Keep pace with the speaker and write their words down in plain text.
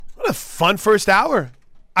a fun first hour.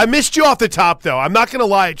 I missed you off the top, though. I'm not going to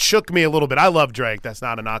lie. It shook me a little bit. I love Drake. That's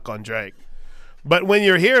not a knock on Drake. But when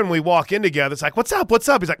you're here and we walk in together, it's like, what's up? What's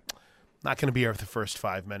up? He's like, not going to be here for the first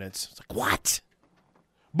 5 minutes. It's like, what?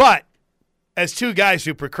 But as two guys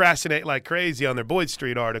who procrastinate like crazy on their Boyd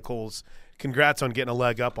Street articles, congrats on getting a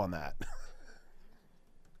leg up on that.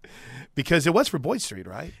 Because it was for Boyd Street,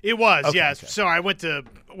 right? It was, okay, yes. Okay. So I went to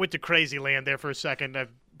Crazy Land there for a second. I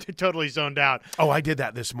totally zoned out. Oh, I did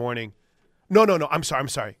that this morning. No. I'm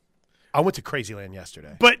sorry. I went to Crazy Land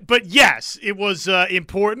yesterday. But yes, it was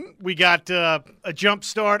important. We got a jump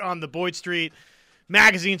start on the Boyd Street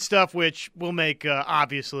magazine stuff, which will make,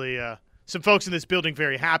 obviously, some folks in this building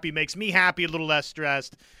very happy. Makes me happy, a little less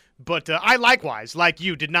stressed. But I likewise, like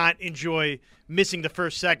you, did not enjoy missing the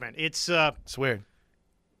first segment. It's weird.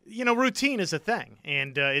 Routine is a thing,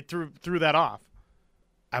 and it threw that off.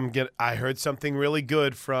 I heard something really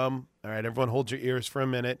good from, all right, everyone hold your ears for a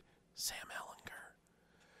minute, Sam Ehlinger.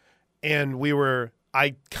 And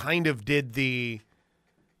I kind of did do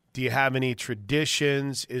you have any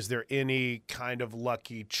traditions? Is there any kind of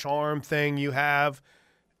lucky charm thing you have?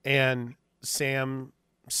 And Sam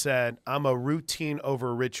said, I'm a routine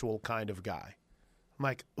over ritual kind of guy. I'm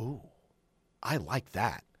like, ooh, I like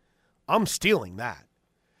that. I'm stealing that.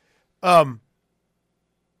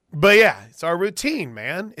 But yeah, it's our routine,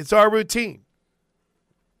 man. It's our routine.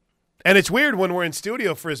 And it's weird when we're in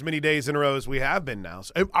studio for as many days in a row as we have been now.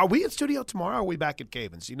 So, are we in studio tomorrow or are we back at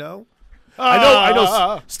Cavens, I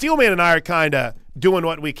know Steelman and I are kind of doing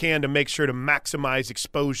what we can to make sure to maximize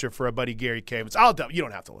exposure for our buddy Gary Cavens. You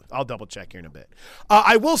don't have to look. I'll double check here in a bit.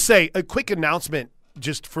 I will say a quick announcement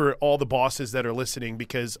just for all the bosses that are listening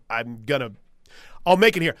because I'll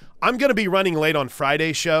make it here. I'm going to be running late on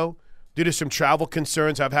Friday's show. Due to some travel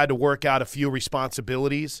concerns, I've had to work out a few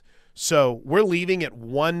responsibilities. So we're leaving at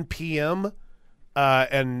 1 p.m.,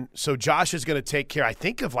 and so Josh is going to take care, I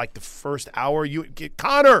think, of like the first hour.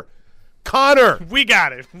 Connor! We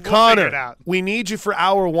got it. We'll Connor, figure it out. We need you for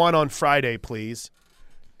hour 1 on Friday, please.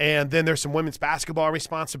 And then there's some women's basketball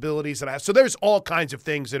responsibilities that I have. So there's all kinds of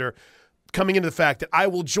things that are coming into the fact that I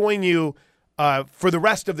will join you for the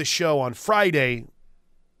rest of the show on Friday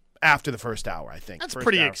after the first hour, I think. That's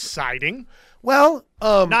pretty exciting. Well,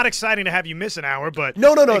 not exciting to have you miss an hour, but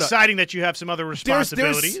no. Exciting that you have some other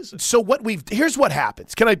responsibilities. Here's what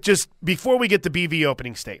happens. Can I just, before we get the BV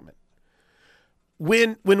opening statement,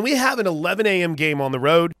 when we have an 11 a.m. game on the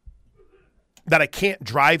road that I can't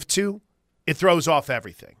drive to, it throws off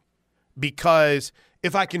everything. Because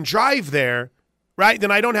if I can drive there, right,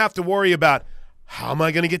 then I don't have to worry about how am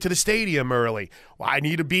I going to get to the stadium early? Well, I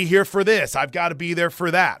need to be here for this. I've got to be there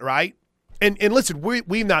for that, right? And listen,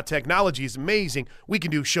 We've Not Technology is amazing. We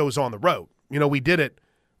can do shows on the road. We did it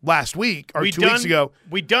last week or 2 weeks ago.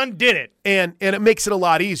 We did it. And it makes it a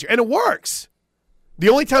lot easier. And it works. The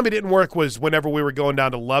only time it didn't work was whenever we were going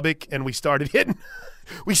down to Lubbock and we started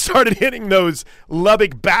hitting those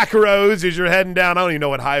Lubbock back roads as you're heading down. I don't even know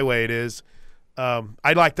what highway it is.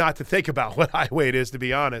 I'd like not to think about what highway it is, to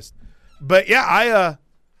be honest. But yeah,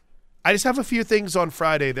 I just have a few things on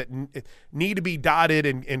Friday that need to be dotted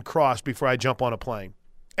and crossed before I jump on a plane.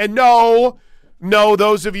 And no,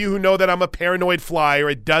 those of you who know that I'm a paranoid flyer,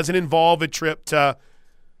 it doesn't involve a trip to,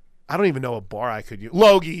 I don't even know a bar I could use.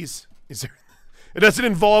 Logie's. It doesn't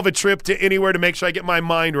involve a trip to anywhere to make sure I get my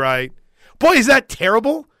mind right. Boy, is that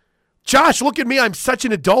terrible? Josh, look at me. I'm such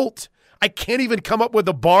an adult. I can't even come up with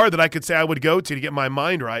a bar that I could say I would go to get my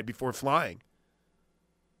mind right before flying.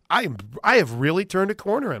 I have really turned a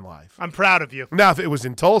corner in life. I'm proud of you. Now, if it was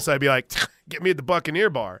in Tulsa, I'd be like, get me at the Buccaneer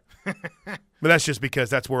Bar. But that's just because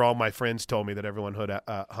that's where all my friends told me that everyone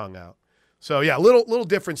hung out. So, yeah, a little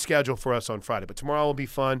different schedule for us on Friday. But tomorrow will be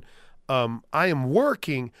fun. I am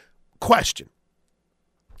working. Question.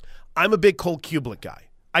 I'm a big Cole Kublik guy.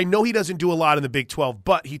 I know he doesn't do a lot in the Big 12,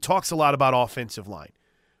 but he talks a lot about offensive line.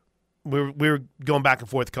 We were going back and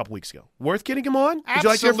forth a couple weeks ago. Worth getting him on?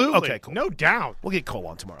 Absolutely. Would you like okay, cool. No doubt. We'll get Cole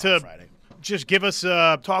on tomorrow on Friday. Just give us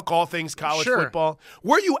talk all things college football.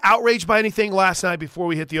 Were you outraged by anything last night before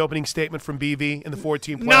we hit the opening statement from BV in the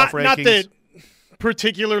 14 playoff rankings? Not that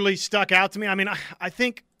particularly stuck out to me. I mean, I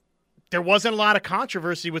think there wasn't a lot of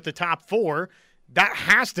controversy with the top 4. That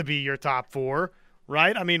has to be your top 4,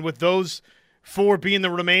 right? I mean, with those 4 being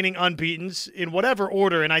the remaining unbeatens in whatever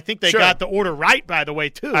order, and I think they got the order right, by the way,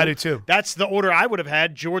 too. I do, too. That's the order I would have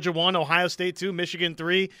had. Georgia 1, Ohio State 2, Michigan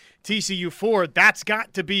 3, TCU 4. That's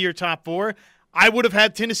got to be your top 4. I would have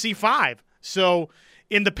had Tennessee 5. So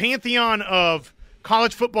in the pantheon of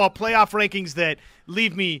college football playoff rankings that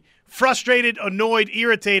leave me frustrated, annoyed,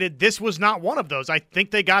 irritated. This was not one of those. I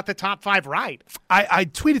think they got the top 5 right. I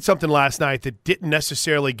tweeted something last night that didn't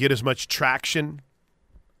necessarily get as much traction.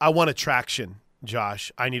 I want a traction,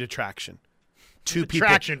 Josh. I need a traction. Two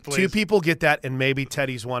people get that, and maybe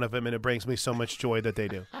Teddy's one of them, and it brings me so much joy that they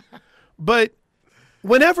do. But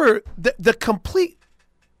whenever the complete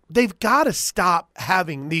 – they've got to stop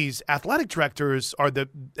having these athletic directors or the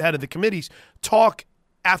head of the committees talk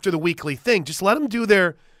after the weekly thing. Just let them do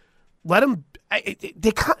their – let them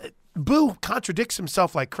 – Boo contradicts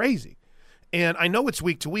himself like crazy. And I know it's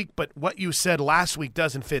week to week, but what you said last week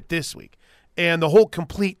doesn't fit this week. And the whole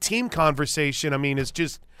complete team conversation, I mean, is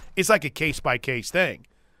just – it's like a case-by-case thing,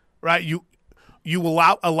 right? You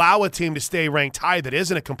allow a team to stay ranked high that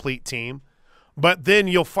isn't a complete team, but then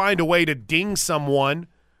you'll find a way to ding someone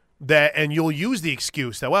and you'll use the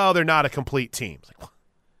excuse that, well, they're not a complete team. It's like, well,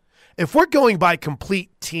 if we're going by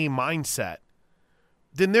complete team mindset,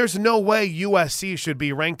 then there's no way USC should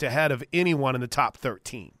be ranked ahead of anyone in the top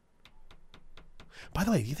 13. By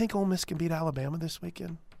the way, do you think Ole Miss can beat Alabama this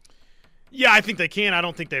weekend? Yeah, I think they can. I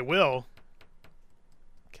don't think they will.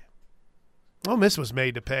 Ole Miss was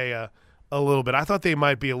made to pay a little bit. I thought they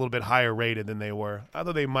might be a little bit higher rated than they were. I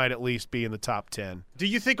thought they might at least be in the top 10. Do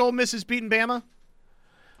you think Ole Miss has beaten Bama?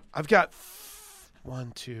 I've got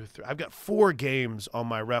 1, 2, 3. I've got 4 games on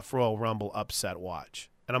my Ref Royal Rumble upset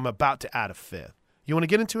watch, and I'm about to add a 5th. You want to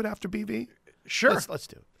get into it after BV? Sure. Let's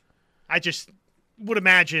do it. I just would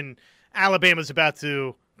imagine Alabama's about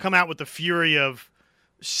to come out with the fury of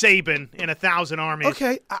Saban in 1,000 armies.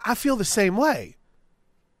 Okay, I feel the same way.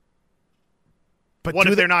 But what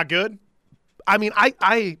if they're not good? I mean,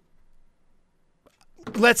 I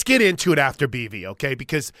let's get into it after BV, okay?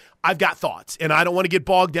 Because I've got thoughts, and I don't want to get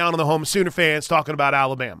bogged down on the home Sooner fans talking about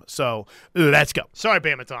Alabama. So let's go. Sorry,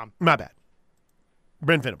 Bama Tom. My bad.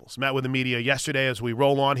 Brent Venables met with the media yesterday as we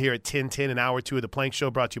roll on here at 10:10, an hour 2 of the Plank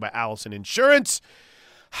Show, brought to you by Allison Insurance.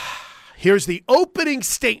 Here's the opening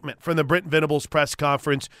statement from the Brent Venables press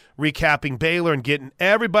conference, recapping Baylor and getting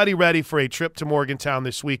everybody ready for a trip to Morgantown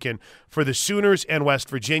this weekend for the Sooners and West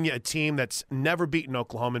Virginia, a team that's never beaten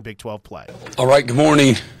Oklahoma in Big 12 play. All right, good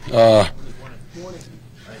morning. All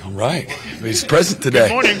right, he's present today.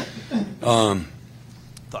 Good morning.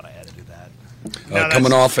 Thought I had to do that.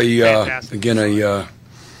 Coming off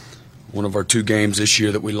one of our 2 games this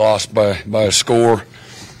year that we lost by a score,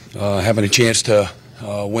 having a chance to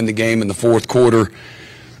win the game in the fourth quarter,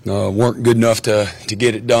 weren't good enough to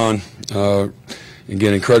get it done.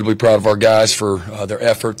 Again, incredibly proud of our guys for their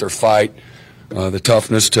effort, their fight, the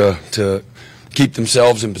toughness to keep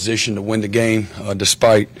themselves in position to win the game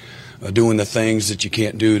despite doing the things that you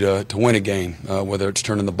can't do to win a game, whether it's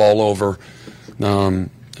turning the ball over,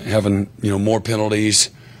 having more penalties,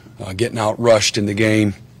 getting out rushed in the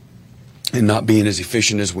game, and not being as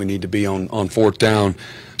efficient as we need to be on fourth down.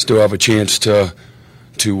 Still have a chance to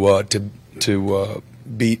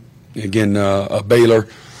beat again Baylor.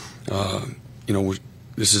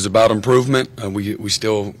 This is about improvement. We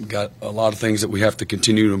still got a lot of things that we have to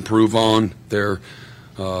continue to improve on. There,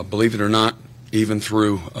 believe it or not, even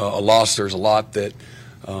through a loss, there's a lot that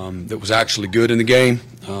was actually good in the game.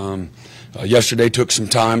 Yesterday took some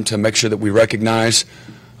time to make sure that we recognize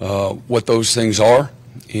what those things are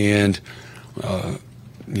and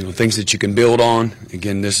things that you can build on.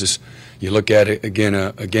 Again, this is. You look at it, again,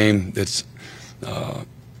 a game that's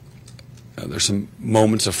there's some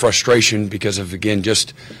moments of frustration because of, again,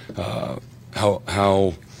 just how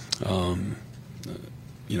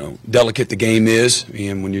delicate the game is.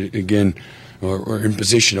 And when you, again, are in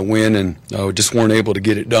position to win and just weren't able to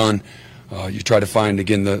get it done, you try to find,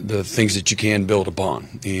 again, the things that you can build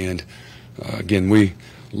upon. And, again, we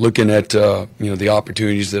looking at, the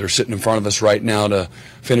opportunities that are sitting in front of us right now to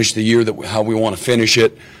finish the year, how we want to finish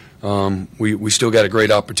it. We still got a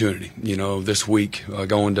great opportunity, this week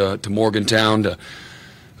going to Morgantown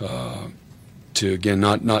to again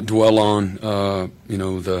not dwell on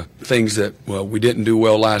the things that we didn't do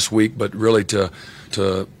well last week, but really to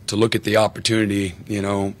look at the opportunity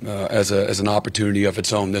as an opportunity of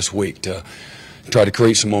its own this week to try to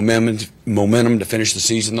create some momentum to finish the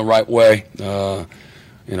season the right way,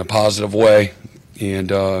 in a positive way, and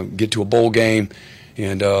get to a bowl game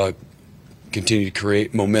and continue to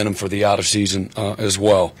create momentum for the out of season as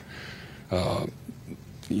well.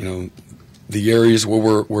 The areas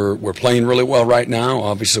where we're playing really well right now,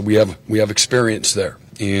 obviously we have experience there,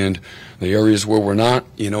 and the areas where we're not,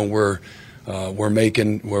 we're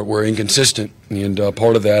inconsistent, and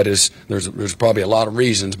part of that is there's probably a lot of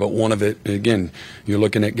reasons, but one of it, again, you're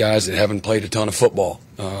looking at guys that haven't played a ton of football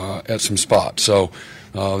at some spots, so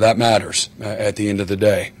that matters at the end of the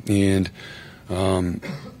day, and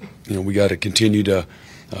we got to continue to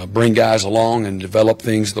bring guys along and develop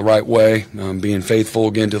things the right way, being faithful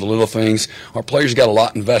again to the little things. Our players got a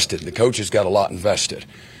lot invested. The coaches got a lot invested.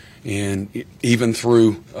 And even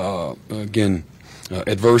through,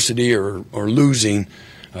 adversity or losing,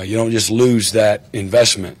 you don't just lose that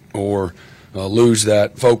investment or lose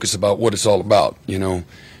that focus about what it's all about.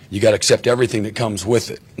 You got to accept everything that comes with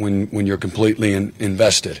it when you're completely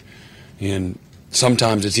invested. And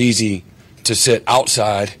sometimes it's easy to sit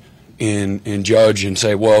outside and judge and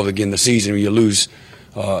say, well, again, the season you lose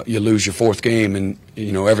your fourth game and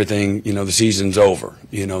everything, the season's over.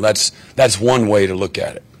 That's one way to look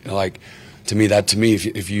at it. Like to me,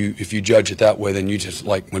 if you judge it that way, then you just,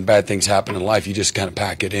 like, when bad things happen in life, you just kind of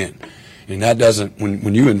pack it in, and that doesn't.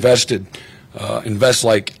 When you invest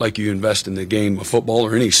like you invest in the game of football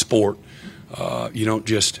or any sport, you don't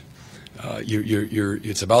just.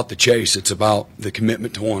 It's about the chase. It's about the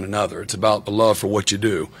commitment to one another. It's about the love for what you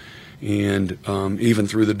do. And even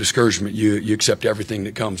through the discouragement, you accept everything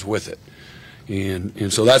that comes with it.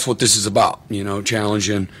 And so that's what this is about,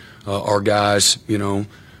 challenging our guys,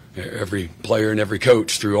 every player and every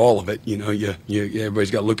coach through all of it.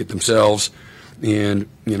 Everybody's got to look at themselves. And,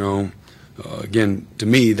 again, to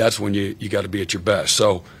me, that's when you got to be at your best.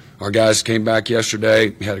 So our guys came back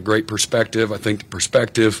yesterday, had a great perspective. I think the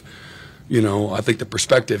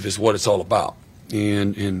perspective is what it's all about.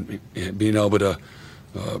 And being able to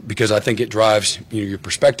because I think it drives your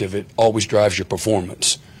perspective. It always drives your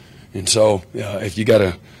performance, and so if you got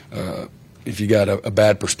a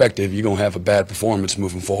bad perspective, you're gonna have a bad performance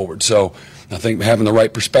moving forward. So I think having the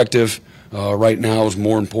right perspective right now is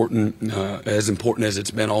more important, as important as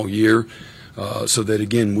it's been all year, so that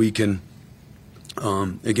again we can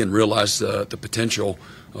realize the potential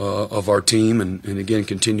of our team and again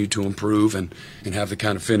continue to improve and have the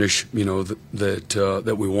kind of finish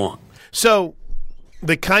that we want. So.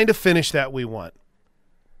 The kind of finish that we want.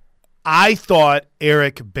 I thought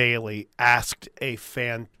Eric Bailey asked a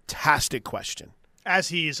fantastic question. As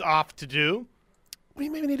he's off to do. We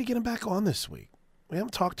maybe need to get him back on this week. We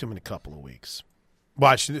haven't talked to him in a couple of weeks.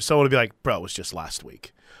 Watch, someone will be like, bro, it was just last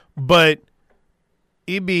week. But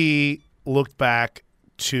EB looked back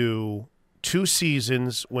to 2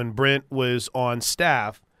 seasons when Brent was on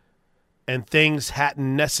staff and things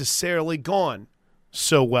hadn't necessarily gone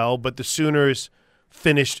so well, but the Sooners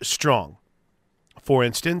finished strong. For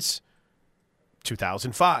instance,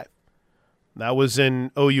 2005. That was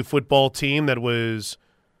an OU football team that was,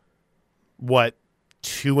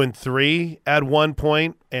 2-3 at one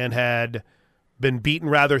point and had been beaten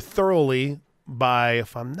rather thoroughly by,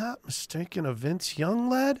 if I'm not mistaken, a Vince Young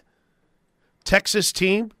led Texas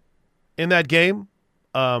team in that game.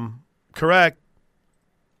 Correct.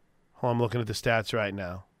 Oh, I'm looking at the stats right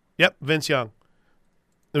now. Yep, Vince Young.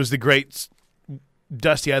 It was the great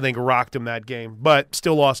Dusty, I think, rocked him that game, but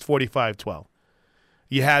still lost 45-12.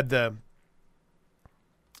 You had the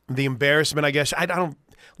embarrassment, I guess. I don't.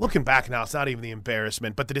 Looking back now, it's not even the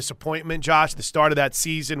embarrassment, but the disappointment, Josh, the start of that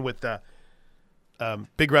season with the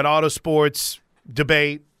Big Red Autosports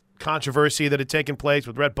debate, controversy that had taken place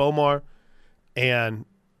with Rhett Bomar, and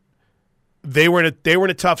they were in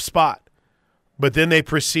a tough spot. But then they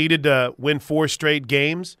proceeded to win 4 straight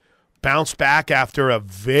games, bounced back after a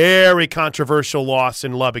very controversial loss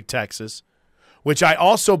in Lubbock, Texas, which I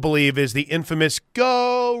also believe is the infamous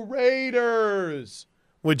 "Go Raiders"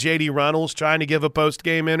 with J.D. Runnels trying to give a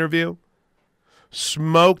post-game interview.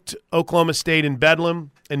 Smoked Oklahoma State in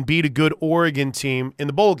Bedlam and beat a good Oregon team in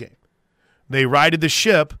the bowl game. They righted the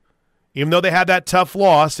ship, even though they had that tough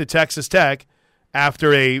loss to Texas Tech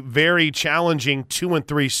after a very challenging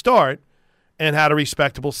 2-3 start, and had a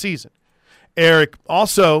respectable season. Eric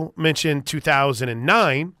also mentioned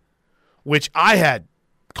 2009, which I had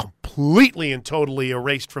completely and totally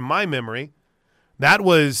erased from my memory. That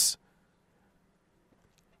was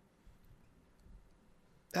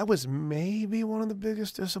maybe one of the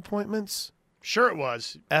biggest disappointments. Sure it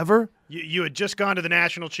was. Ever. You had just gone to the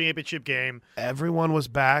national championship game. Everyone was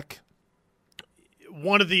back.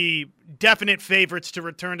 One of the definite favorites to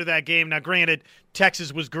return to that game. Now, granted,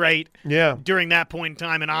 Texas was great during that point in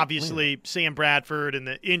time, and obviously Sam Bradford and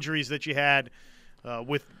the injuries that you had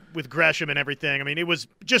with Gresham and everything. I mean, it was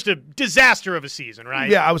just a disaster of a season, right?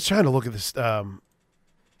 Yeah, I was trying to look at this, the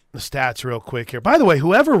stats real quick here. By the way,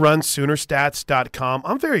 whoever runs Soonerstats.com,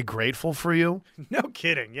 I'm very grateful for you. No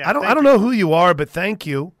kidding. Yeah, I don't know who you are, but thank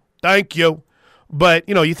you. Thank you. But,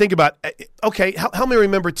 you think about, okay, help me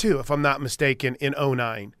remember, too, if I'm not mistaken, in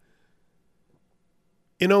 2009.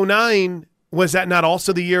 In 2009, was that not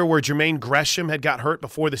also the year where Jermaine Gresham had got hurt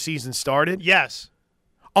before the season started? Yes.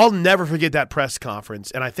 I'll never forget that press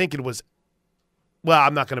conference, and I think it was well,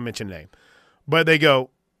 I'm not going to mention a name, but they go,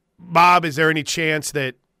 Bob, is there any chance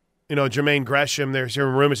that, Jermaine Gresham, there's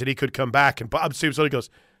rumors that he could come back? And Bob Stoops goes,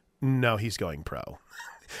 no, he's going pro.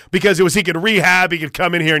 Because he could rehab, he could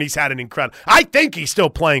come in here, and he's had an incredible – I think he's still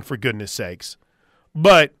playing, for goodness sakes.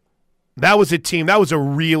 But that was a team – that was a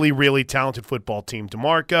really, really talented football team.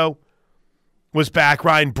 DeMarco was back.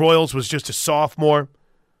 Ryan Broyles was just a sophomore.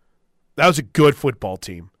 That was a good football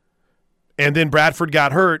team. And then Bradford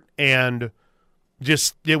got hurt, and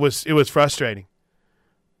just it was frustrating.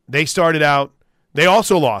 They started out – they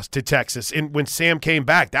also lost to Texas. And when Sam came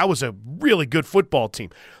back, that was a really good football team.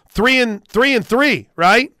 3-3,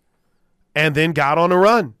 right? And then got on a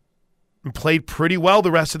run and played pretty well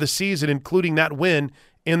the rest of the season, including that win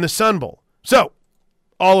in the Sun Bowl. So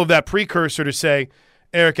all of that precursor to say,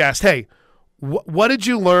 Eric asked, hey, what did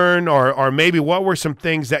you learn or maybe what were some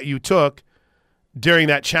things that you took during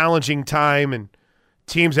that challenging time and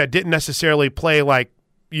teams that didn't necessarily play like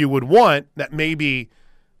you would want that maybe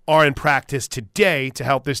are in practice today to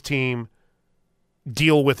help this team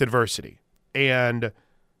deal with adversity? And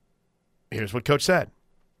here's what Coach said.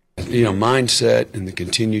 Mindset and the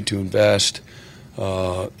continue to invest,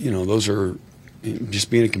 those are just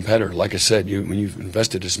being a competitor. Like I said, when you've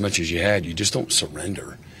invested as much as you had, you just don't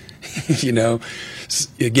surrender.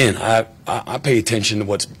 Again, I pay attention to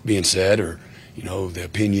what's being said or, the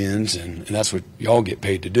opinions, and that's what y'all get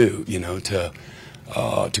paid to do, to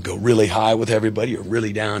go really high with everybody or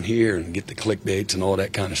really down here and get the clickbaits and all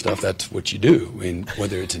that kind of stuff. That's what you do, and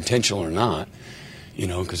whether it's intentional or not,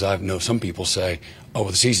 because I know some people say, oh,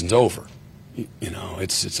 well, the season's over.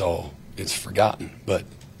 It's forgotten. But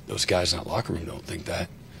those guys in that locker room don't think that,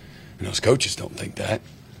 and those coaches don't think that.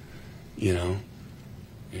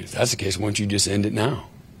 If that's the case, why don't you just end it now?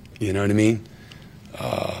 You know what I mean?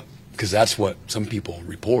 Because that's what some people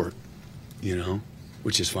report,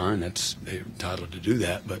 which is fine. They're entitled to do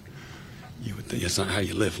that, but you would think that's not how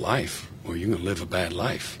you live life, or you're going to live a bad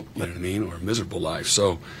life, you know what I mean, or a miserable life.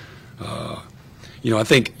 So, I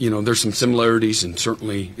think, there's some similarities, and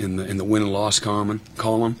certainly in the win and loss column.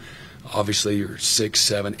 Obviously, you're 6,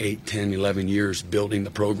 7, 8, 10, 11 years building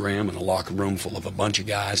the program in a locker room full of a bunch of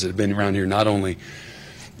guys that have been around here not only,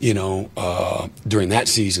 during that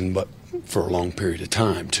season, but for a long period of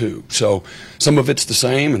time, too. So some of it's the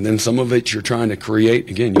same, and then some of it you're trying to create.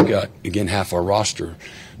 Again, you got, half our roster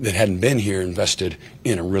that hadn't been here invested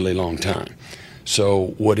in a really long time.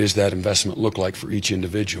 So what does that investment look like for each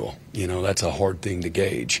individual? That's a hard thing to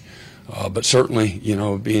gauge. But certainly,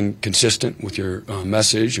 being consistent with your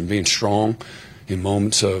message and being strong in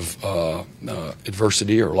moments of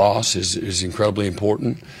adversity or loss is incredibly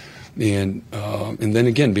important. And then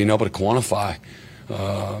again, being able to quantify,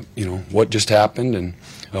 what just happened and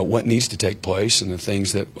what needs to take place, and the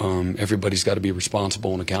things that everybody's got to be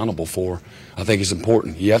responsible and accountable for, I think is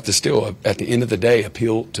important. You have to still, at the end of the day,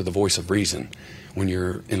 appeal to the voice of reason when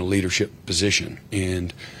you're in a leadership position.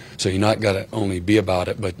 And so you're not got to only be about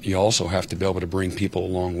it, but you also have to be able to bring people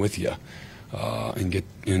along with you and get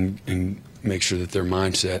and make sure that their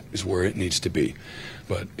mindset is where it needs to be.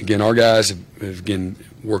 But again, our guys have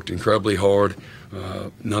worked incredibly hard.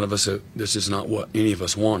 None of us, this is not what any of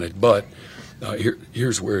us wanted, but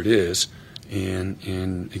here's where it is. And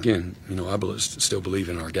again, I still believe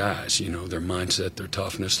in our guys, their mindset, their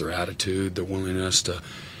toughness, their attitude, their willingness to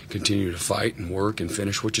continue to fight and work and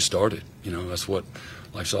finish what you started. That's what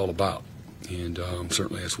life's all about. And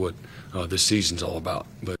certainly that's what this season's all about.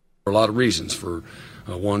 But there are a lot of reasons for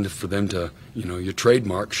one, for them to, your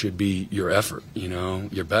trademark should be your effort,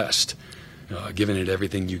 your best, giving it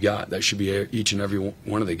everything you got. That should be each and every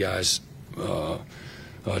one of the guys'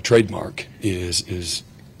 trademark is,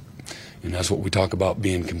 and that's what we talk about,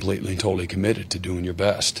 being completely and totally committed to doing your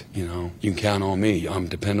best. You can count on me. I'm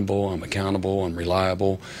dependable. I'm accountable. I'm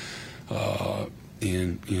reliable.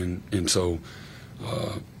 And so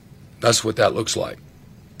that's what that looks like.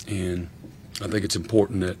 And I think it's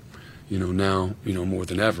important that, now, more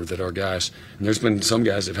than ever, that our guys, and there's been some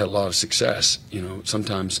guys that have had a lot of success.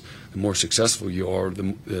 Sometimes the more successful you are,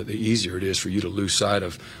 the easier it is for you to lose sight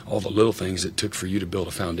of all the little things it took for you to build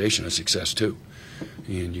a foundation of success too.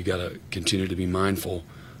 And you got to continue to be mindful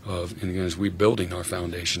of, and again, as we're building our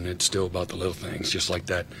foundation, it's still about the little things. Just like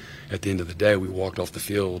that, at the end of the day, we walked off the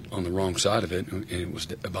field on the wrong side of it, and it was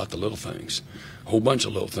about the little things, a whole bunch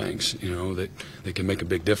of little things, that can make a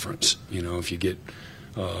big difference. If you get,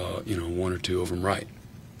 one or two of them right,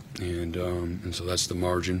 and so that's the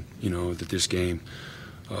margin, that this game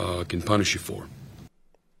can punish you for.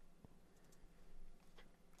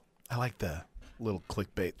 I like the little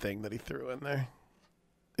clickbait thing that he threw in there.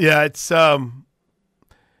 Yeah, it's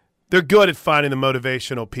they're good at finding the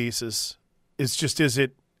motivational pieces. is just is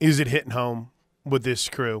it hitting home with this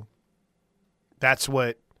crew? That's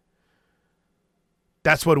what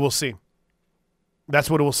we'll see. That's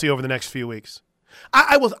what we'll see over the next few weeks.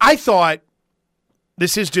 I thought,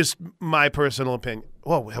 this is just my personal opinion.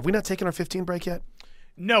 Whoa, have we not taken our 15 break yet?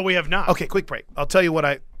 No, we have not. Okay, quick break. I'll tell you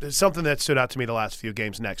there's something that stood out to me the last few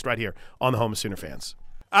games next, right here on the Home of Sooner Fans.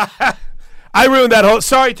 I ruined that whole –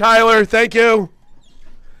 sorry, Tyler. Thank you.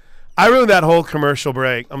 I ruined that whole commercial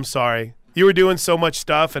break. I'm sorry. You were doing so much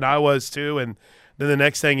stuff, and I was too, and then the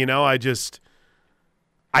next thing you know, I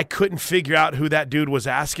couldn't figure out who that dude was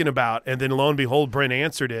asking about, and then lo and behold, Brent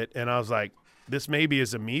answered it, and I was like, this maybe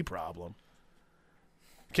is a me problem.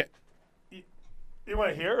 Okay. You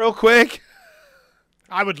want to hear it real quick?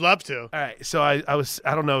 I would love to. All right, so I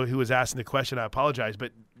don't know who was asking the question. I apologize,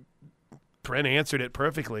 but Brent answered it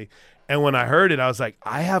perfectly. And when I heard it, I was like,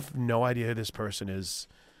 I have no idea who this person is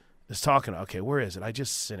talking. Okay, where is it? I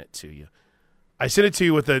just sent it to you. I sent it to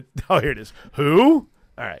you with here it is. Who?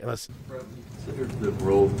 All right, let's. Consider the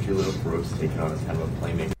role Jahlil Farooq's taken on as kind of a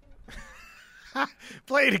playmaker.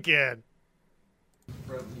 Play it again.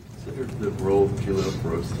 Consider the role Jahlil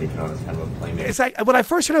Farooq's taken on as kind of a playmaker. It's like when I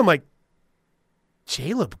first heard it, I'm like,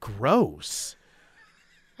 Caleb Gross.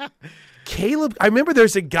 Caleb, I remember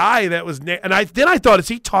there's a guy that was, and I thought, is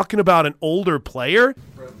he talking about an older player?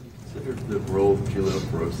 Consider the role Jahlil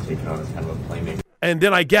Farooq's taken on as kind of a playmaker. And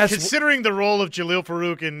then I guess considering the role of Jahlil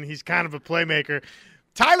Farooq and he's kind of a playmaker,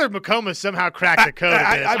 Tyler McComas somehow cracked the code of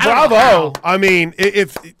this. Bravo. I mean,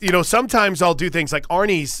 if sometimes I'll do things like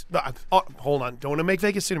Arnie's. Hold on, don't want to make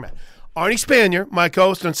Vegas Sooner mad. Arnie Spanier, my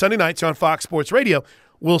co-host on Sunday nights on Fox Sports Radio,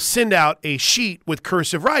 will send out a sheet with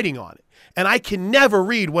cursive writing on it, and I can never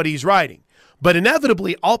read what he's writing. But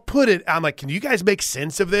inevitably, I'll put it. I'm like, can you guys make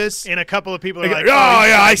sense of this? And a couple of people are like, oh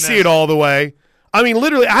yeah, I see it all the way. I mean,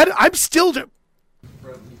 literally, I'm still. Consider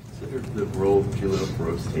the role Jahlil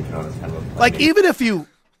Farooq's taken on as kind of a playmaker. Like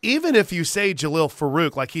even if you say Jahlil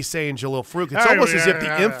Farooq, like he's saying Jahlil Farooq, it's almost as if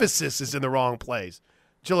the emphasis is in the wrong place.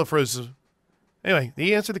 Jahlil Farooq. Anyway,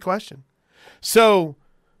 he answered the question. So,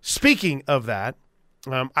 speaking of that,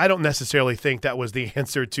 I don't necessarily think that was the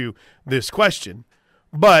answer to this question,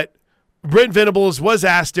 but Brent Venables was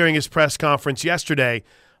asked during his press conference yesterday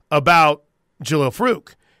about Jahlil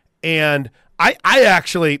Farooq, and I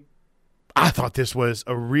thought this was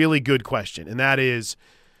a really good question, and that is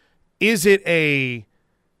it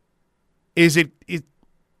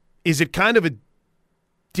kind of a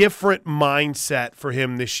different mindset for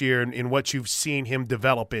him this year in what you've seen him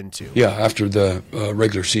develop into? Yeah, after the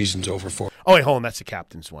regular season's over for. Oh, wait, hold on. That's the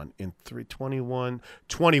captain's one. In 21-10.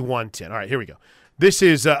 All right, here we go. This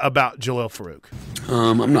is about Jahlil Farooq.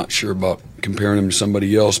 I'm not sure about comparing him to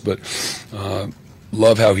somebody else, but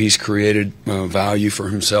love how he's created value for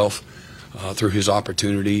himself through his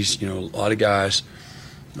opportunities. You know, a lot of guys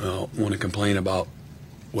want to complain about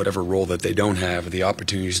whatever role that they don't have, or the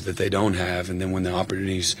opportunities that they don't have, and then when the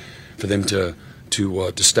opportunities for them to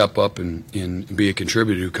step up and be a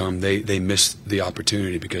contributor come, they miss the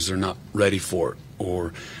opportunity because they're not ready for it,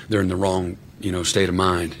 or they're in the wrong state of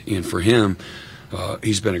mind. And for him,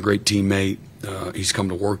 he's been a great teammate. He's come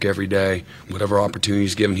to work every day. Whatever opportunity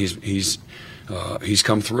he's given, he's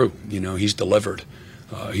come through. He's delivered.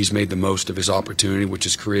 He's made the most of his opportunity, which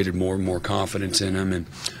has created more and more confidence in him. And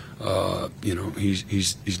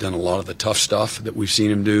he's done a lot of the tough stuff that we've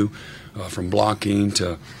seen him do, from blocking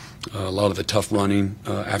to a lot of the tough running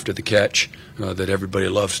after the catch that everybody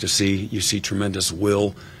loves to see. You see tremendous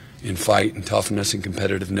will and fight and toughness and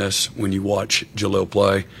competitiveness when you watch Jahlil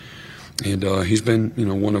play. And he's been,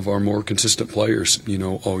 one of our more consistent players,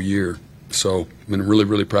 all year. So I've been really,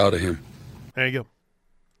 really proud of him. There you go.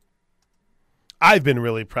 I've been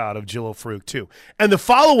really proud of Jahlil Farooq, too. And the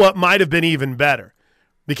follow-up might have been even better,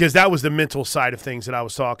 because that was the mental side of things that I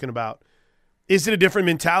was talking about. Is it a different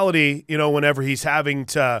mentality, whenever he's having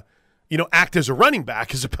to, act as a running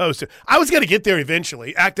back as opposed to – I was going to get there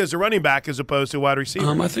eventually, act as a running back as opposed to a wide receiver?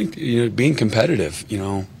 I think, being competitive,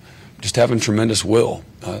 just having tremendous will.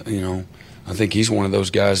 I think he's one of those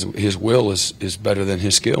guys, his will is better than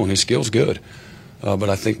his skill, and his skill's good. But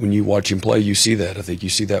I think when you watch him play, you see that. I think you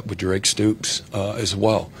see that with Drake Stoops as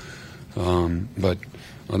well. But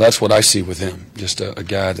that's what I see with him, just a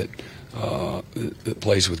guy that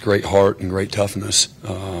plays with great heart and great toughness.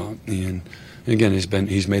 And again,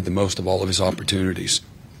 he's made the most of all of his opportunities.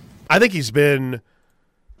 I think he's been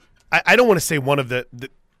 – I don't want to say one of the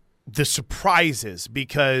surprises,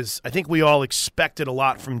 because I think we all expected a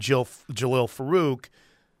lot from Jahlil Farooq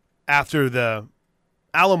after the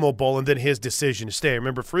Alamo Bowl and then his decision to stay.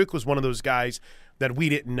 Remember, Farooq was one of those guys that we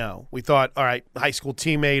didn't know. We thought, all right, high school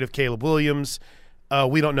teammate of Caleb Williams,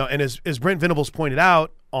 We don't know. And as Brent Venables pointed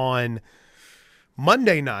out on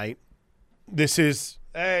Monday night, this is,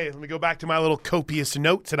 hey, let me go back to my little copious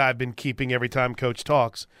notes that I've been keeping every time Coach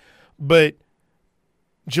talks. But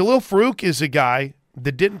Jalil Farooq is a guy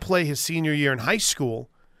that didn't play his senior year in high school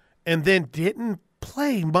and then didn't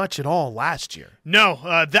play much at all last year.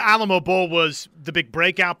 No, the Alamo Bowl was the big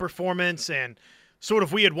breakout performance, and sort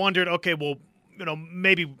of we had wondered, okay, well,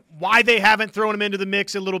 maybe why they haven't thrown him into the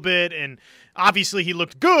mix a little bit, and obviously he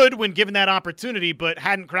looked good when given that opportunity, but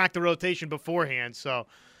hadn't cracked the rotation beforehand. So,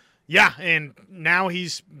 yeah, and now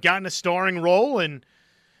he's gotten a starring role, and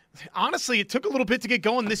honestly, it took a little bit to get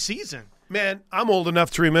going this season. Man, I'm old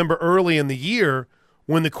enough to remember early in the year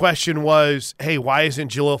when the question was, hey, why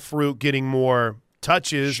isn't Jalil Farooq getting more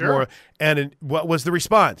touches? Sure. What was the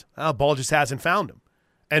response? Oh, ball just hasn't found him.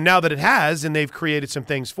 And now that it has, and they've created some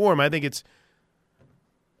things for him, I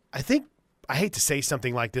hate to say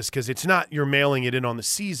something like this because it's not you're mailing it in on the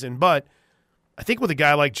season, but I think with a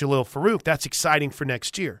guy like Jalil Farooq, that's exciting for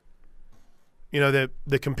next year.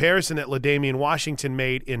 The comparison that LaDainian Washington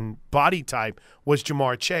made in body type was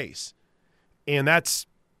Jamar Chase. And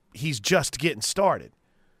he's just getting started.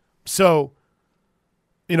 So,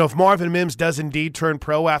 if Marvin Mims does indeed turn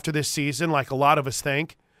pro after this season, like a lot of us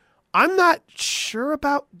think, I'm not sure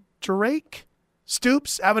about Drake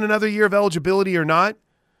Stoops having another year of eligibility or not.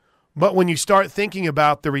 But when you start thinking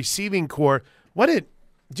about the receiving core, do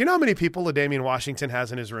you know how many people LaDainian Washington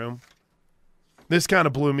has in his room? This kind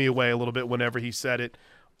of blew me away a little bit whenever he said it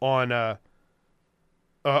on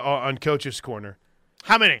Coach's Corner.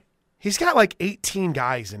 How many? He's got like 18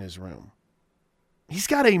 guys in his room. He's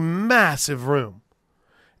got a massive room.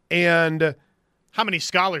 And how many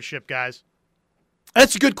scholarship guys?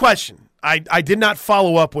 That's a good question. I did not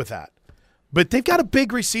follow up with that. But they've got a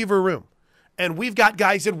big receiver room. And we've got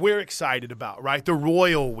guys that we're excited about, right? The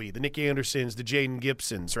Royal the Nick Andersons, the Jaden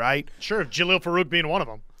Gibsons, right? Sure, Jalil Farooq being one of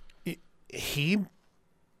them. He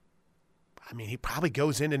probably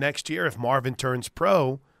goes into next year if Marvin turns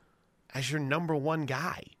pro as your number one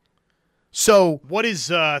guy. So what is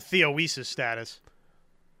Theo Weese's status?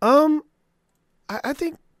 I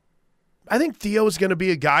think Theo is going to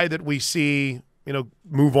be a guy that we see,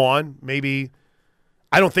 move on. Maybe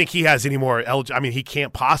I don't think he has any more he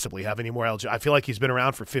can't possibly have any more eligibility. I feel like he's been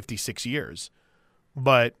around for 56 years.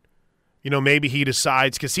 But, maybe he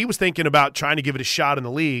decides because he was thinking about trying to give it a shot in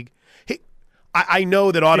the league. I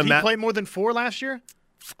know that Did he play more than 4 last year?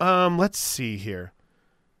 Let's see here.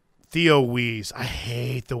 Theo Weese. I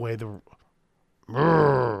hate the way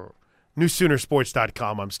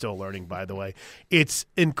NewSoonerSports.com, I'm still learning, by the way. It's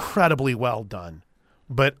incredibly well done.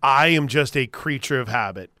 But I am just a creature of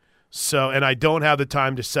habit. And I don't have the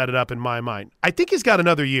time to set it up in my mind. I think he's got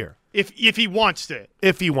another year. If he wants it.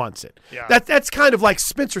 If he wants it. Yeah. That's kind of like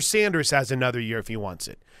Spencer Sanders has another year if he wants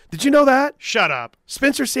it. Did you know that? Shut up.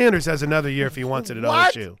 Spencer Sanders has another year if he wants it at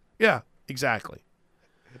What? OSU. Yeah, exactly.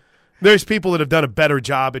 There's people that have done a better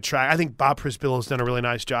job at track. I think Bob Prisbillo has done a really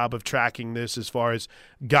nice job of tracking this as far as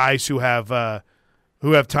guys who have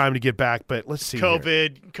time to get back. But let's see.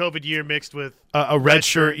 COVID year mixed with a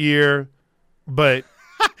redshirt year, but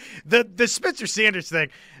the Spencer Sanders thing.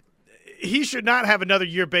 He should not have another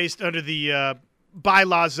year based under the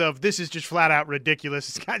bylaws of this is just flat out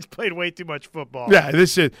ridiculous. This guy's played way too much football. Yeah,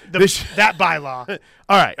 that bylaw.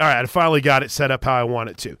 All right. I finally got it set up how I want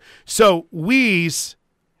it to. So Weeze,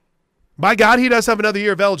 by God, he does have another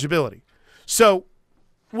year of eligibility. So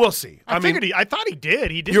we'll see. I thought he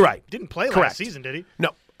did. He didn't. You're right. Didn't play Correct. last season, did he?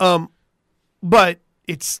 No. But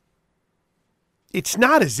it's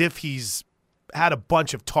not as if he's had a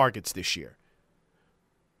bunch of targets this year.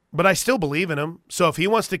 But I still believe in him. So if he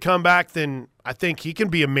wants to come back, then I think he can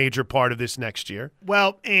be a major part of this next year.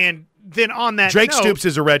 Well, and then on that Drake note, Stoops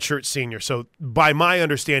is a redshirt senior. So by my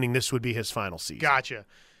understanding, this would be his final season. Gotcha.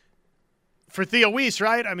 For Theo Weese,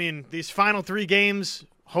 right? These final 3 games,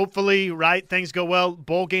 hopefully, right, things go well,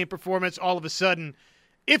 bowl game performance, all of a sudden,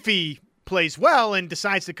 if he plays well and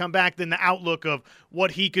decides to come back, then the outlook of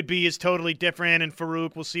what he could be is totally different, and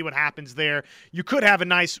Farooq, we'll see what happens there. You could have a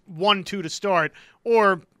nice 1-2 to start,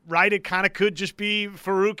 or, right, it kind of could just be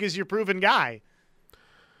Farooq is your proven guy.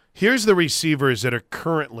 Here's the receivers that are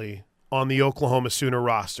currently on the Oklahoma Sooner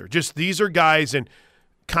roster. Just these are guys and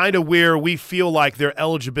kind of where we feel like their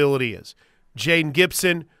eligibility is. Jaden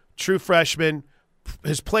Gibson, true freshman,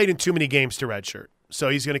 has played in too many games to redshirt, so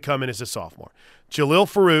he's going to come in as a sophomore. Jalil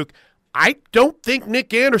Farooq, I don't think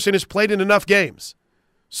Nick Anderson has played in enough games,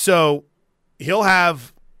 so he'll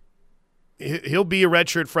be a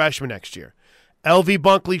redshirt freshman next year. LV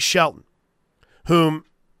Bunkley Shelton, whom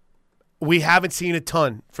we haven't seen a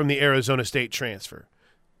ton from the Arizona State transfer.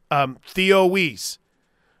 Theo Weese,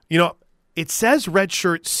 It says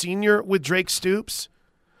redshirt senior with Drake Stoops,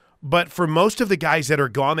 but for most of the guys that are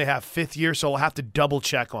gone, they have fifth year, so I'll have to double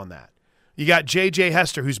check on that. You got J.J.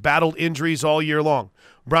 Hester, who's battled injuries all year long.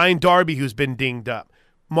 Brian Darby, who's been dinged up.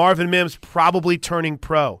 Marvin Mims probably turning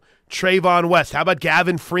pro. Trayvon West. How about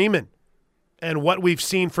Gavin Freeman and what we've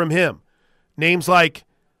seen from him? Names like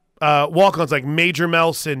walk-ons like Major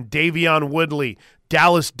Melson, Davion Woodley,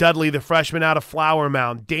 Dallas Dudley, the freshman out of Flower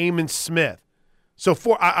Mound, Damon Smith. So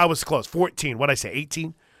I was close. 14. What'd I say,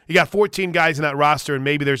 18? You got 14 guys in that roster, and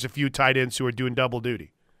maybe there's a few tight ends who are doing double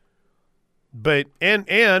duty. But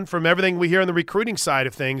and from everything we hear on the recruiting side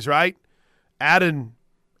of things, right? Adding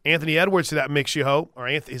Anthony Edwards to that mix, you hope. Or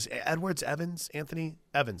is Edwards Evans? Anthony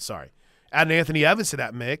Evans, sorry. Adding Anthony Evans to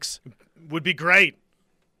that mix. Would be great.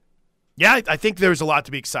 Yeah, I think there's a lot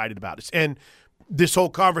to be excited about. And this whole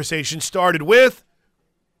conversation started with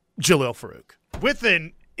Jalil Farooq. With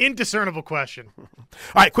an indiscernible question. All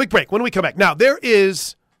right, quick break. When we come back. Now, there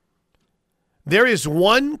is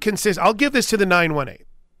one consistent – I'll give this to the 918.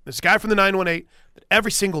 This guy from the 918 that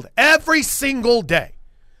every single day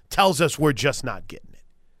tells us we're just not getting it,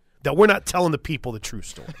 that we're not telling the people the true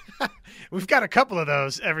story. We've got a couple of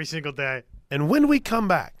those every single day. And when we come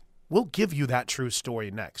back, we'll give you that true story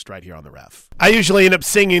next right here on The Ref. I usually end up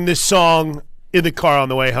singing this song in the car on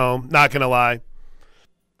the way home. Not going to lie.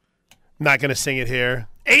 Not going to sing it here.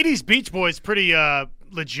 80s Beach Boys, pretty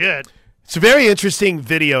legit. It's a very interesting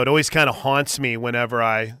video. It always kind of haunts me whenever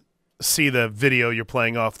I see the video you're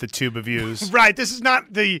playing off the Tube of Views. Right. This is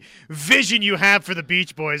not the vision you have for the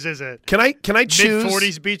Beach Boys, is it? Can I choose?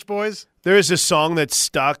 Mid-40s Beach Boys? There is a song that's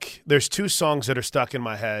stuck. There's two songs that are stuck in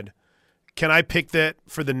my head. Can I pick that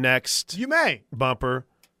for the next You may. bumper?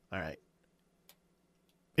 All right.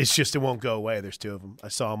 It's just it won't go away. There's two of them. I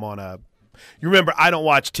saw them on you remember, I don't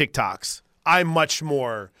watch TikToks. I'm much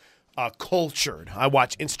more cultured. I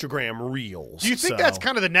watch Instagram Reels. Do you think that's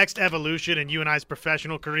kind of the next evolution in you and I's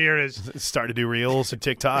professional career is start to do Reels and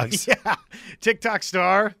TikToks? Yeah. TikTok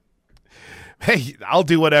star? Hey, I'll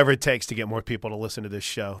do whatever it takes to get more people to listen to this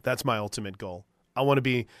show. That's my ultimate goal. I want to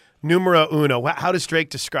be numero uno. How does Drake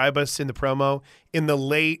describe us in the promo? In the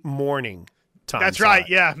late morning time. That's right.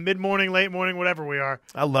 Yeah. Mid-morning, late morning, whatever we are.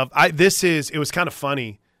 It was kind of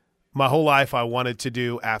funny. My whole life I wanted to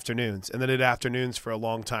do afternoons, and then I did afternoons for a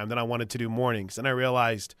long time. Then I wanted to do mornings, and I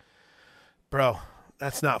realized, bro,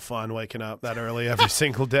 that's not fun waking up that early every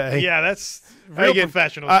single day. Yeah, that's real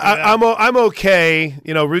professional. I'm okay,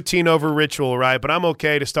 routine over ritual, right? But I'm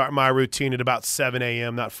okay to start my routine at about 7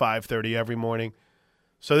 a.m., not 5:30 every morning.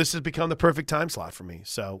 So this has become the perfect time slot for me.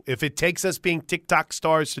 So if it takes us being TikTok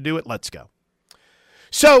stars to do it, let's go.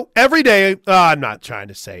 So every day, I'm not trying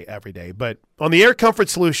to say every day, but on the Air Comfort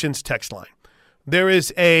Solutions text line, there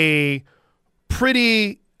is a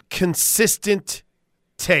pretty consistent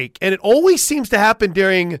take, and it always seems to happen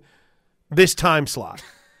during this time slot.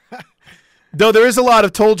 Though there is a lot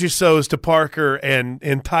of told you so's to Parker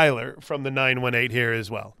and Tyler from the 918 here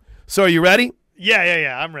as well. So are you ready?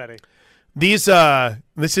 Yeah, I'm ready. This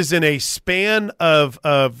is in a span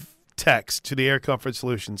of text to the Air Comfort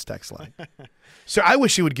Solutions text line. So I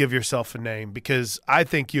wish you would give yourself a name because I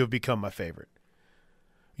think you have become my favorite.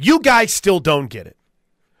 You guys still don't get it.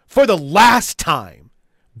 For the last time,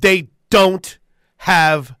 they don't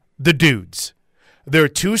have the dudes. They're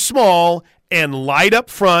too small and light up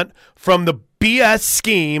front from the BS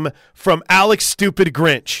scheme from Alex Stupid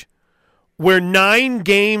Grinch. We're 9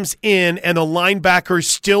 games in and the linebackers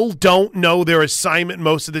still don't know their assignment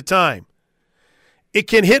most of the time. It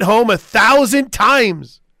can hit home 1,000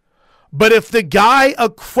 times. But if the guy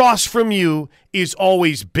across from you is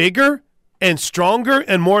always bigger and stronger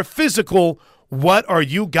and more physical, what are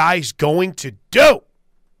you guys going to do?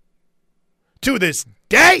 To this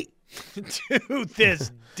day. To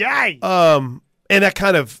this day. And that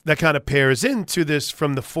kind of pairs into this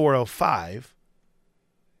from the 405.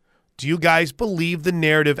 Do you guys believe the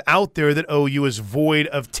narrative out there that OU is void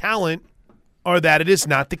of talent or that it is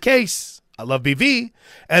not the case? I love BV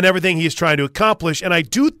and everything he's trying to accomplish, and I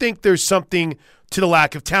do think there's something to the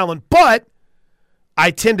lack of talent, but I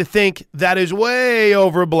tend to think that is way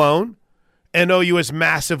overblown, and OU has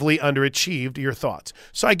massively underachieved. Your thoughts?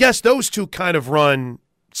 So I guess those two kind of run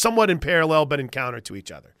somewhat in parallel but in counter to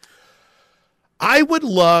each other. I would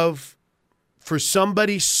love for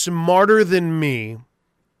somebody smarter than me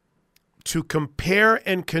to compare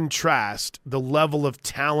and contrast the level of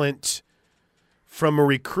talent from a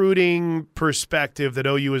recruiting perspective that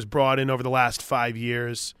OU has brought in over the last 5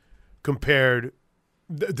 years compared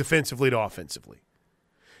defensively to offensively.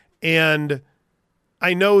 And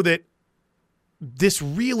I know that this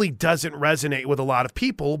really doesn't resonate with a lot of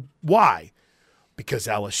people. Why? because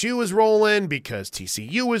LSU is rolling, because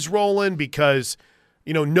TCU is rolling, because,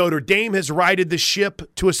 Notre Dame has righted the ship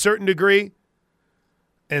to a certain degree,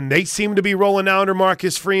 and they seem to be rolling now under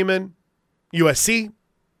Marcus Freeman. USC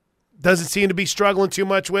doesn't seem to be struggling too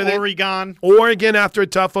much with it. Oregon after a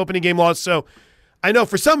tough opening game loss. So I know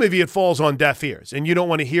for some of you it falls on deaf ears, and you don't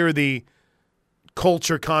want to hear the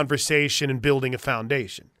culture conversation and building a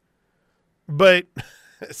foundation. But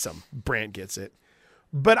some Brant gets it.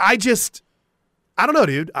 But I don't know,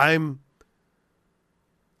 dude. I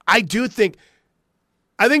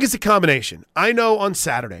think it's a combination. I know on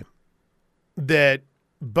Saturday that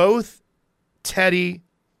both Teddy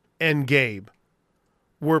and Gabe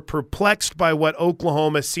were perplexed by what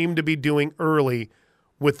Oklahoma seemed to be doing early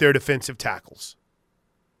with their defensive tackles.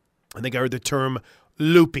 I think I heard the term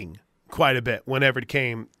looping quite a bit whenever it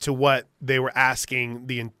came to what they were asking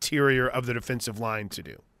the interior of the defensive line to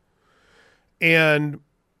do. And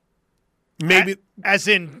maybe as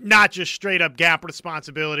in not just straight up gap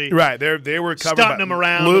responsibility. Right. They were stunting them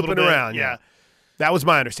around, looping around. Yeah. That was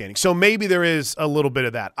my understanding. So maybe there is a little bit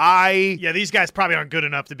of that. These guys probably aren't good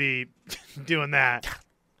enough to be doing that.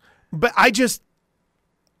 But I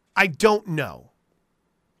don't know.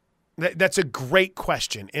 That's a great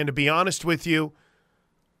question. And to be honest with you,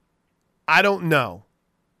 I don't know.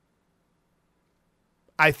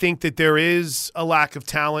 I think that there is a lack of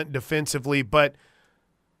talent defensively, but,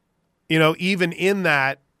 even in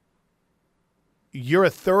that, you're a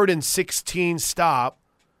 3rd and 16 stop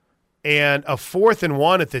and a 4th and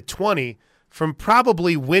 1 at the 20 from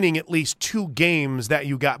probably winning at least 2 games that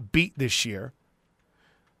you got beat this year.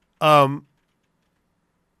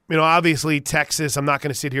 Obviously Texas, I'm not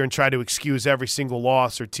going to sit here and try to excuse every single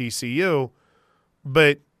loss or TCU,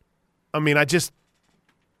 but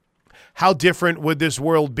how different would this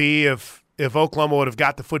world be if Oklahoma would have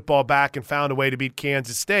got the football back and found a way to beat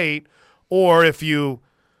Kansas State, or if you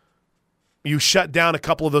shut down a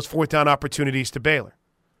couple of those 4th down opportunities to Baylor?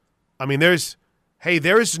 There's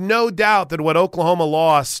no doubt that what Oklahoma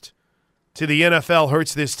lost to the NFL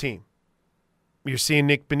hurts this team. You're seeing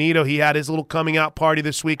Nick Benito. He had his little coming out party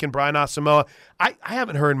this week, and Brian Asamoah. I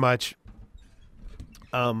haven't heard much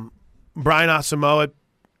Brian Asamoah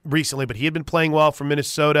recently, but he had been playing well for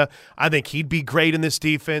Minnesota. I think he'd be great in this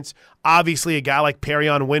defense. Obviously, a guy like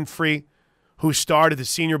Perion Winfrey, who started the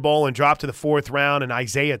Senior Bowl and dropped to the 4th round, and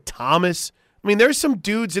Isaiah Thomas. There's some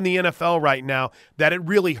dudes in the NFL right now that it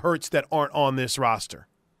really hurts that aren't on this roster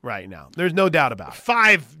right now. There's no doubt about it.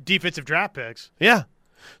 5 defensive draft picks. Yeah.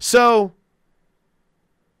 So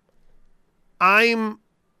I'm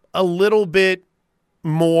a little bit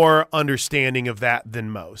more understanding of that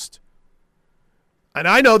than most. And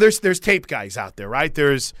I know there's tape guys out there, right?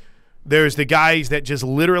 There's the guys that just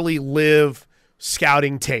literally live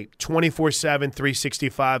scouting tape 24/7,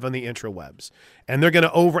 365 on the interwebs. And they're going to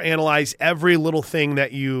overanalyze every little thing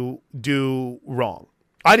that you do wrong.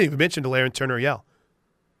 I didn't even mention Delaire and Turner-Yell.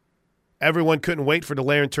 Everyone couldn't wait for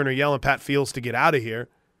Delaire and Turner-Yell and Pat Fields to get out of here.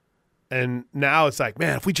 And now it's like,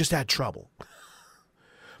 man, if we just had trouble.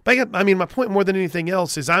 But my point more than anything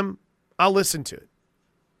else is I'll listen to it.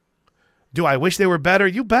 Do I wish they were better?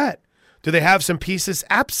 You bet. Do they have some pieces?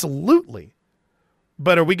 Absolutely.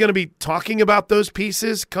 But are we going to be talking about those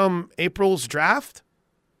pieces come April's draft?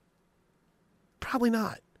 Probably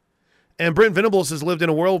not. And Brent Venables has lived in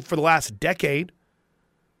a world for the last decade.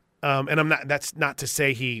 And that's not to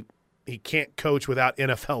say he can't coach without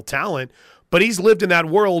NFL talent, but he's lived in that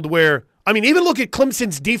world where, even look at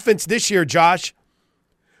Clemson's defense this year, Josh.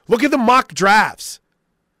 Look at the mock drafts.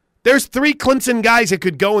 There's 3 Clemson guys that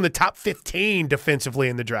could go in the top 15 defensively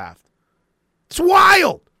in the draft. It's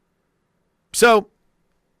wild. So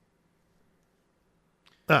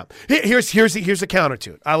here's a counter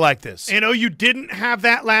to it. I like this. And OU didn't have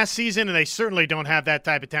that last season, and they certainly don't have that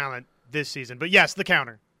type of talent this season. But yes, the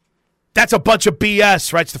counter. That's a bunch of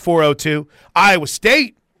BS, writes the 402. Iowa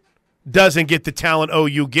State doesn't get the talent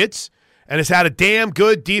OU gets and has had a damn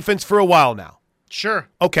good defense for a while now. Sure.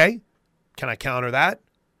 Okay. Can I counter that?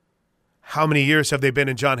 How many years have they been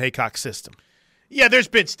in John Haycock's system? Yeah, there's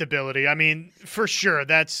been stability. For sure.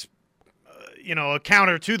 That's, a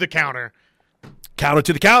counter to the counter. Counter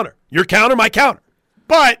to the counter. Your counter, my counter.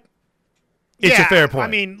 But it's a fair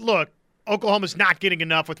point. Look, Oklahoma's not getting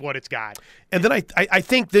enough with what it's got. And then I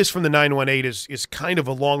think this from the 918 is kind of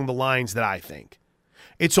along the lines that I think.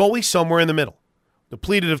 It's always somewhere in the middle.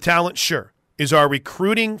 Depleted of talent, sure. Is our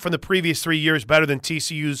recruiting from the previous 3 years better than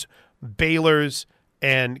TCU's, Baylor's,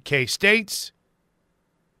 and K-State's?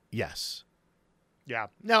 Yes. Yeah.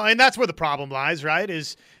 No, and that's where the problem lies, right,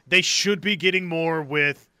 is they should be getting more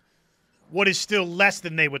with what is still less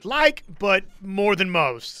than they would like, but more than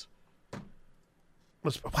most.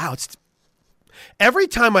 Wow, it's every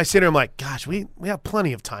time I sit here, I'm like, gosh, we have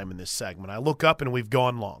plenty of time in this segment. I look up and we've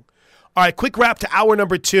gone long. All right, quick wrap to hour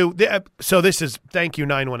number 2. So this is, thank you,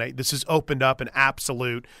 918. This has opened up an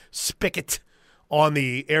absolute spigot on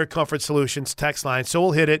the Air Comfort Solutions text line. So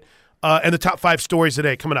we'll hit it. And the top 5 stories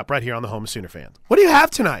today coming up right here on the Home of Sooner Fans. What do you have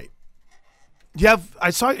tonight? I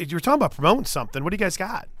saw you were talking about promoting something. What do you guys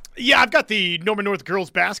got? Yeah, I've got the Norman North girls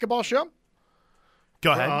basketball show.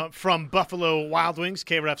 Go ahead. From Buffalo Wild Wings,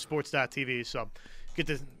 KRFSports.tv. So get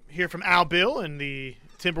to hear from Al Bill and the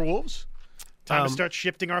Timberwolves. Time to start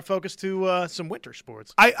shifting our focus to some winter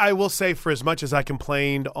sports. I will say, for as much as I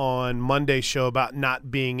complained on Monday's show about not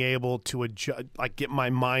being able to get my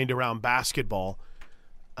mind around basketball,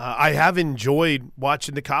 I have enjoyed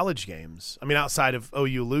watching the college games. I mean, outside of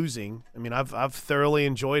OU losing, I mean, I've thoroughly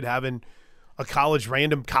enjoyed having a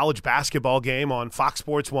random college basketball game on Fox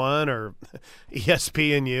Sports 1 or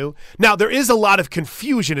ESPNU. Now, there is a lot of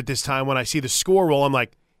confusion at this time when I see the score roll. I'm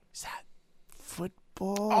like, is that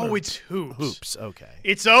football? Oh, it's hoops. Hoops, okay.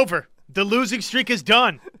 It's over. The losing streak is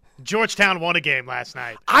done. Georgetown won a game last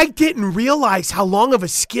night. I didn't realize how long of a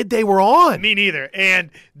skid they were on. Me neither.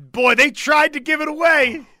 And, boy, they tried to give it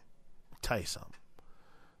away. I'll tell you something.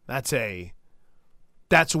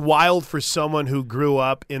 That's wild for someone who grew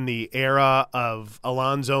up in the era of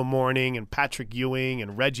Alonzo Mourning and Patrick Ewing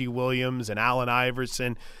and Reggie Williams and Allen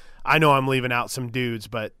Iverson. I know I'm leaving out some dudes,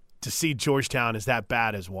 but to see Georgetown is that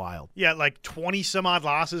bad is wild. Yeah, like 20-some-odd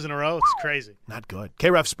losses in a row. It's crazy. Not good.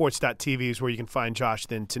 KREFSports.tv is where you can find Josh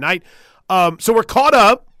then tonight. So we're caught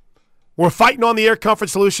up. We're fighting on the Air Comfort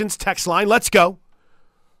Solutions text line. Let's go.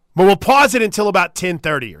 But we'll pause it until about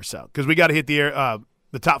 10:30 or so because we got to hit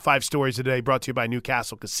the top 5 stories of the day brought to you by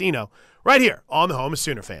Newcastle Casino right here on the Home of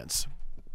Sooner Fans.